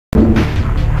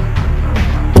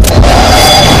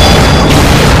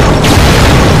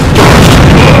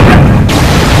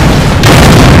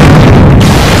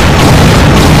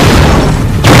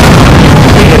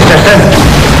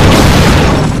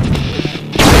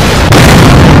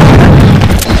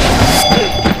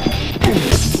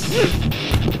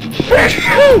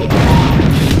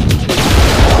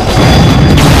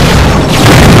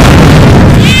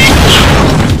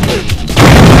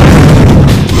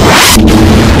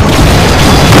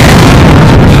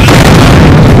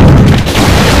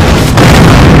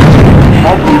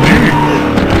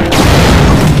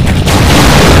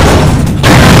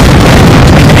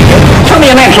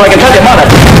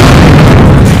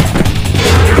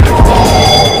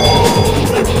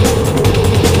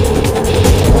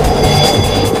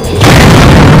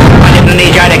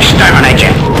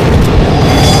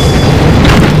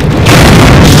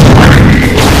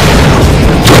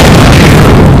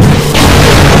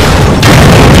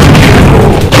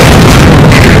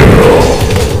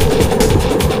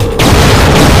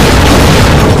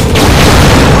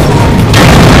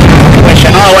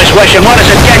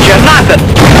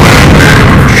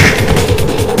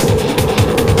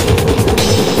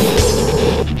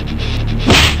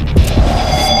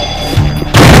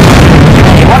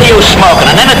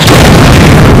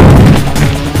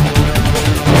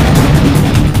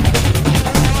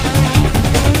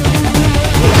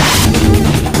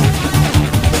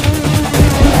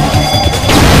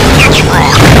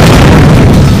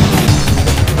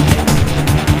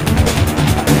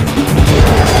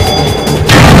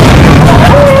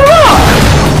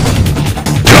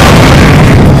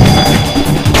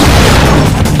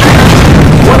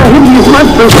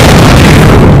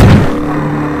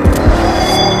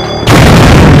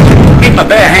Keep a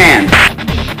bare hand.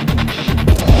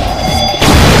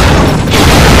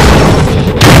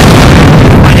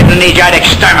 I didn't need you, I'd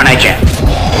exterminate you.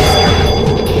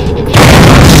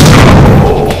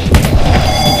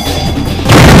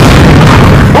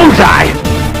 Bullseye!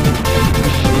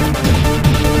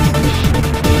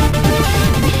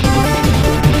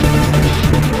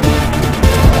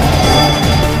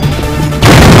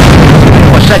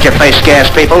 Set your face gas,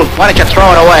 people. Why don't you throw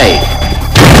it away?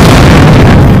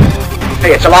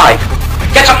 Hey, it's alive.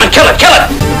 Get something and kill it! Kill it!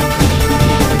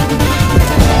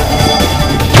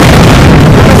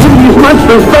 These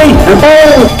monsters' face!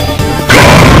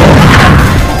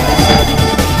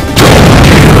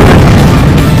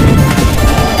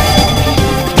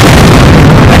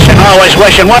 Wishing, always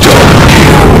wishing. What?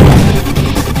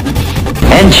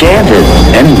 Enchanted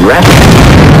and wrapped.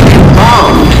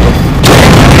 Bombed.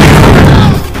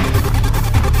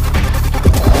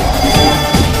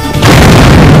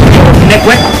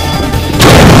 Nitwit.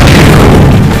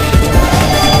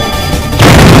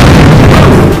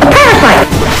 Parasite!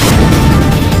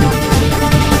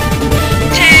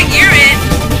 Tag, you're in.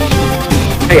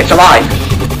 Hey, it's alive.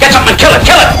 Get something and kill it!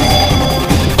 Kill it!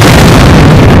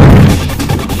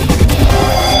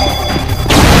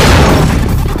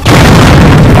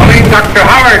 Calling Dr.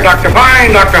 Howard, Dr.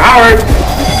 Fine, Dr. Howard.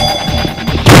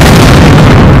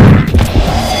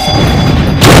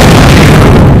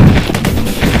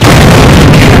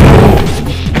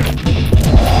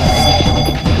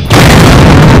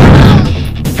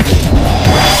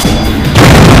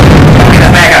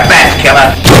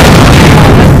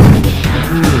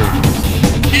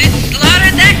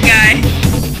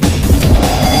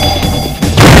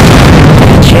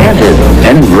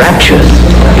 And rapturous.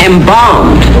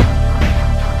 Embalmed.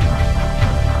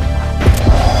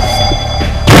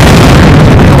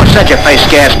 Set your face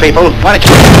gas, people. Why don't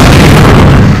you...